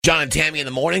John and Tammy in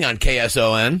the morning on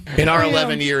KSON. In our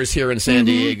 11 years here in San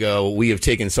Diego, we have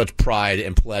taken such pride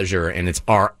and pleasure, and it's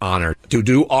our honor to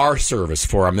do our service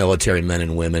for our military men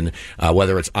and women,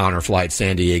 whether it's Honor Flight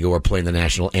San Diego or playing the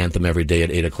national anthem every day at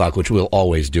 8 o'clock, which we'll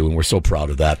always do, and we're so proud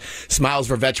of that. Smiles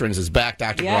for Veterans is back.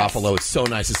 Dr. Garofalo, it's so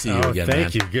nice to see you again,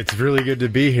 thank man. you. It's really good to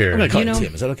be here. I'm going to call you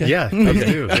Tim. Is that okay? Yeah, please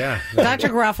do. Yeah. Dr.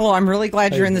 Garofalo, I'm really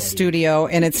glad you're in the studio,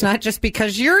 and it's not just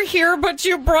because you're here, but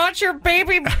you brought your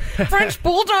baby French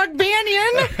Bulldog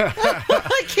Banyan.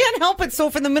 I can't help it. So,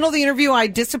 if in the middle of the interview I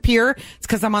disappear, it's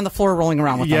because I'm on the floor rolling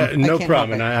around with them. Yeah, no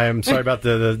problem. And I'm sorry about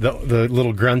the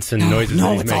little grunts and noises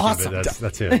that he's it's making, awesome. but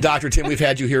that's it. Dr. Tim, we've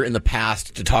had you here in the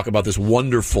past to talk about this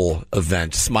wonderful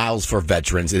event, Smiles for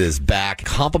Veterans. It is back.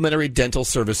 Complimentary dental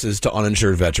services to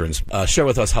uninsured veterans. Share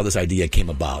with us how this idea came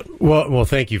about. Well,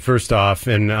 thank you first off,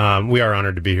 and we are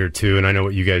honored to be here too. And I know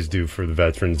what you guys do for the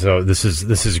veterans, so this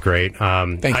is great.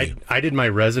 Thank you. I did my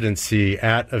residency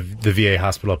at the VA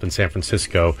hospital up in San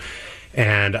Francisco,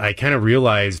 and I kind of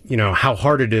realized, how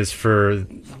hard it is for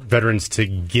veterans to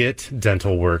get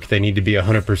dental work. They need to be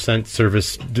 100%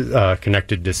 service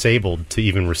connected disabled to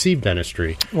even receive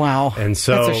dentistry. Wow, and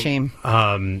so that's a shame.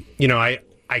 I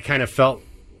kind of felt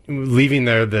leaving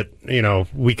there that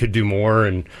we could do more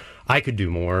and I could do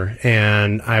more,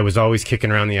 and I was always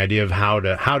kicking around the idea of how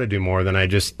to do more. Then I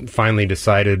just finally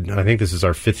decided, I think this is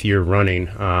our 5th year running,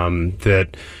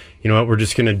 that we're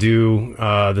just going to do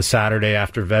the Saturday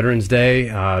after Veterans Day,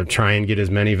 try and get as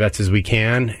many vets as we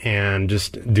can, and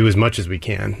just do as much as we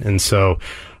can. And so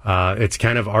it's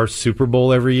kind of our Super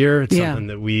Bowl every year. It's something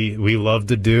that we love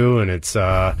to do, and it's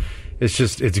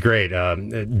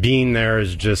great. Being there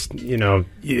is just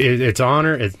it's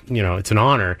honor. It's an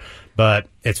honor. But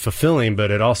it's fulfilling, but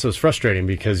it also is frustrating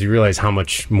because you realize how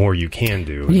much more you can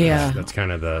do. Yeah. That's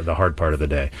kind of the hard part of the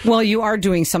day. Well, you are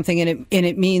doing something, and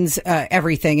it means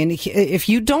everything. And if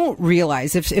you don't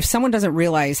realize, if someone doesn't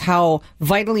realize how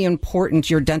vitally important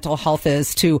your dental health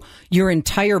is to your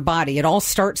entire body, it all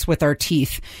starts with our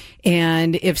teeth.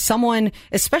 And if someone,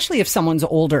 especially if someone's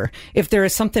older, if there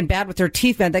is something bad with their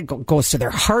teeth, that goes to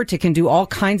their heart, it can do all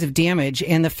kinds of damage.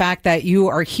 And the fact that you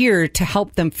are here to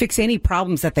help them fix any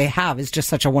problems that they have is just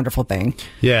such a wonderful thing.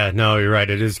 Yeah, no, you're right.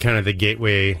 It is kind of the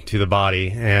gateway to the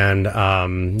body. And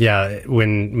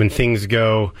when things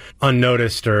go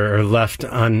unnoticed or left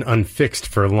unfixed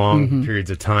for long periods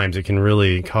of times, it can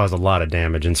really cause a lot of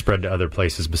damage and spread to other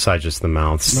places besides just the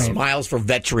mouth. Right. Smiles for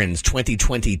Veterans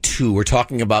 2022. We're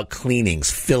talking about cleanings,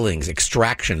 fillings,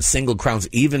 extractions, single crowns,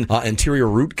 even anterior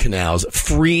root canals.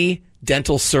 Free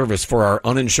dental service for our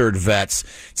uninsured vets.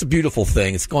 It's a beautiful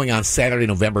thing. It's going on Saturday,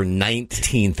 November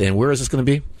 19th. And where is this going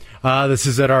to be? This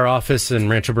is at our office in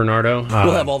Rancho Bernardo.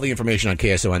 We'll have all the information on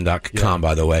KSON.com,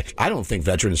 by the way. I don't think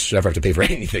veterans should ever have to pay for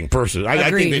anything personally.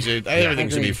 I think they should. Everything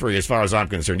should be free as far as I'm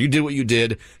concerned. You did what you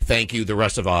did. Thank you. The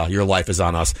rest of your life is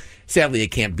on us. Sadly, it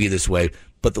can't be this way.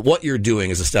 But what you're doing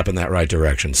is a step in that right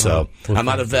direction. So I'm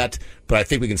not a vet, but I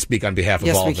think we can speak on behalf of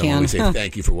all of them when we say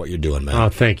thank you for what you're doing, man. Oh,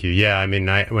 thank you. Yeah, I mean,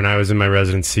 when I was in my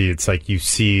residency, it's like you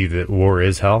see that war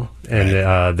is hell.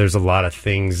 And there's a lot of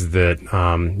things that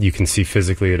you can see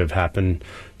physically that have happened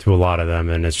to a lot of them.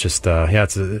 And it's just, I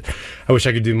wish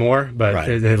I could do more, but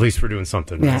at least we're doing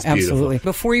something. Yeah, absolutely.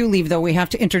 Before you leave, though, we have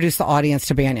to introduce the audience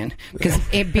to Banyan, because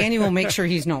Banyan will make sure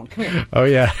he's known. Come here. Oh,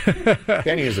 yeah.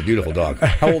 Banyan is a beautiful dog.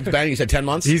 How old is Banyan? You said 10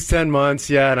 months? He's 10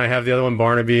 months, yeah, and I have the other one,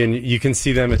 Barnaby, and you can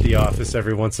see them at the office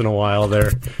every once in a while.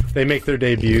 They make their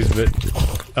debuts, but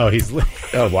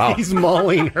wow, he's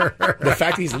mauling her. The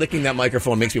fact that he's licking that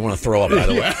microphone makes me want to throw up, by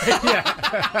the way.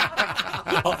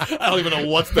 I don't even know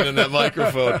what's been in that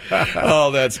microphone.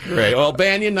 Oh, that's great. Well,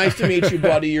 Banyan, nice to meet you,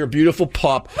 buddy. You're a beautiful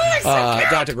pup.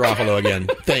 Dr. Garofalo again,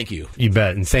 thank you. You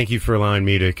bet, and thank you for allowing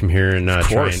me to come here and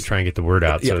try and get the word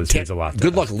out. So this means a lot.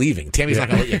 Good luck leaving. Tammy's not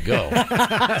going to let you go.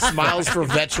 Smiles for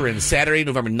Veterans, Saturday,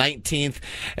 November 19th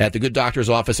at the Good Doctor's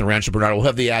office in Rancho Bernardo. We'll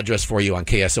have the address for you on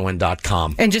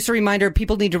KSON.com. And just a reminder,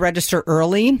 people need to register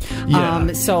early.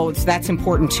 So that's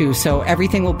important too. So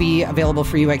everything will be available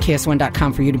for you at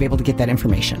KSON.com for you to be able to get that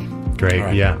information. Great.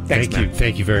 Right. Yeah. Thanks, Thank you.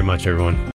 Thank you very much, everyone.